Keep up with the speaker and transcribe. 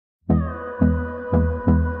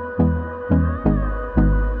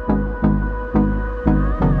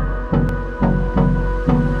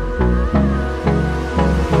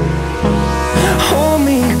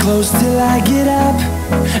close till I get up.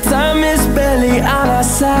 Time is barely on our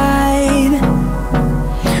side.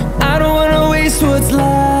 I don't wanna waste what's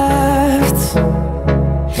left.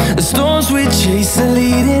 The storms we chase are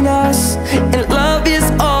leading us, and love is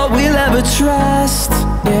all we'll ever trust.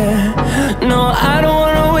 Yeah, no, I don't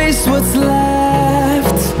wanna waste what's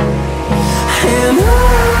left. And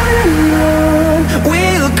on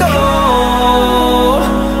we'll go,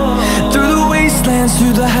 through the wastelands,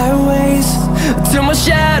 through the highways, till my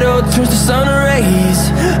shadow turns to sun rays.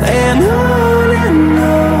 And on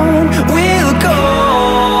we'll go,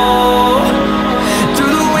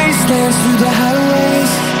 through the wastelands, through the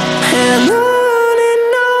highways, and on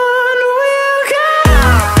we'll go.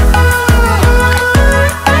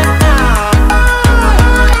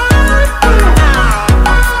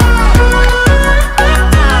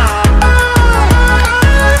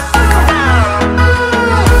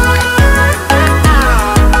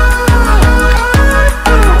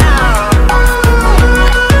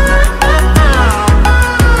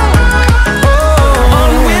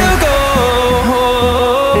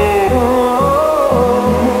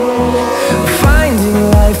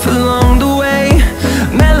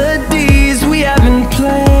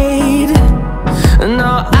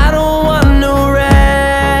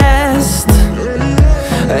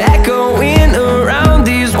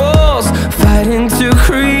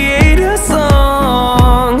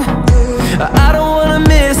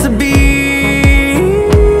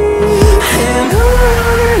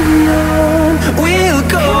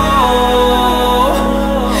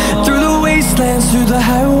 Through the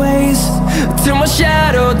highways, till my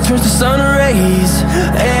shadow turns to sun rays.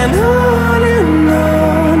 And on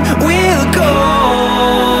we'll go,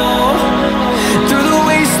 through the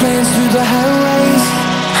wastelands, through the highways,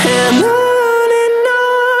 and on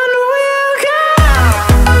we'll go.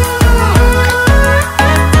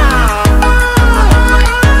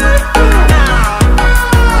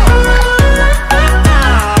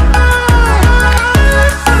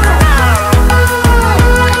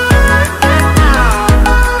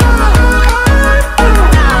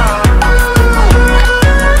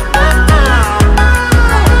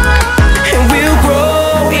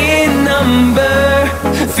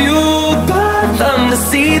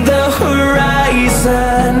 See the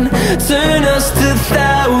horizon, turn us to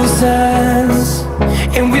thousands,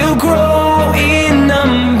 and we'll grow in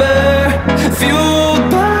number, fueled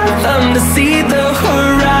by them. To see the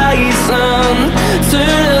horizon,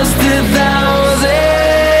 turn us to thousands,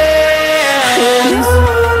 and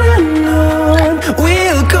on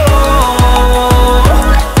we'll go,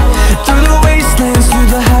 through the wastelands, through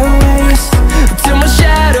the highways, till my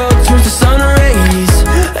shadow turns to sun rays.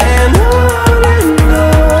 And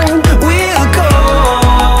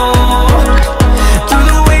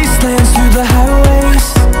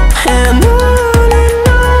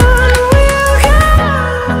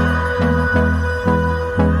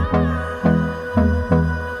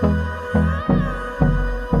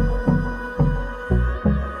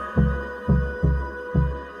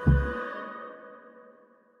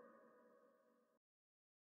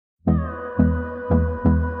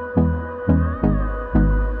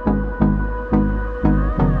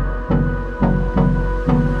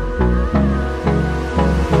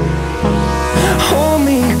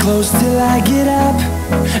close till I get up.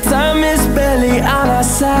 Time is barely on our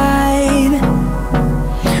side.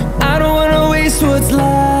 I don't wanna waste what's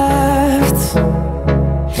left.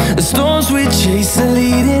 The storms we chase are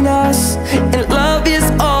leading us, and love is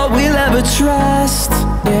all we'll ever trust.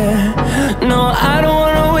 Yeah, no, I don't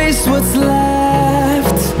wanna waste what's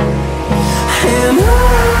left. And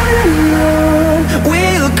on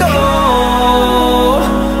we'll go,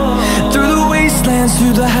 through the wastelands,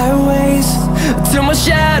 through the highways, till my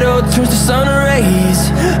shadow turns to sun rays.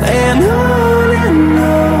 And on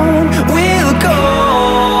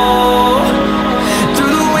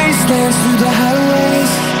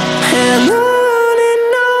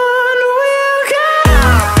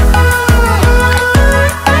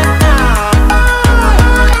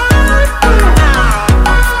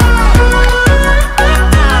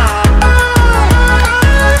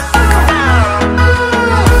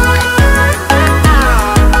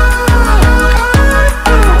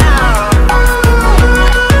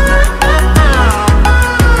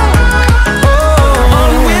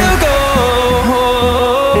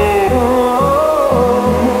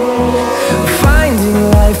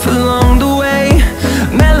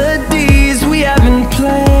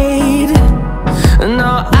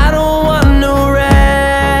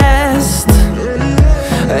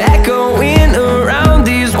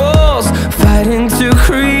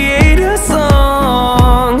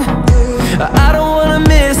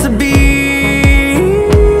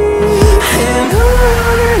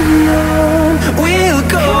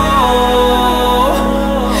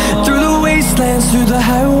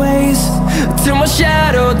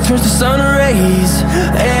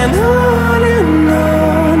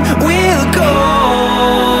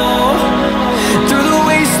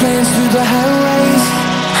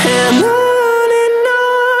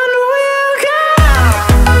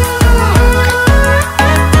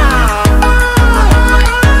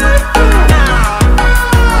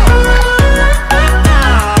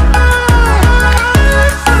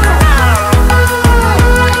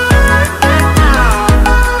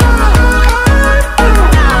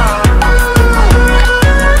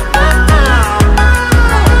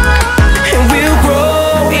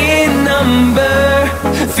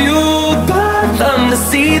fueled by them to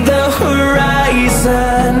see the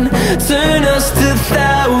horizon, turn us to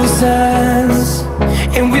thousands,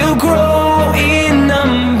 and we'll grow in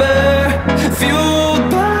number. Fueled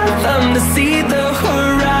by them to see the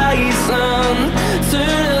horizon,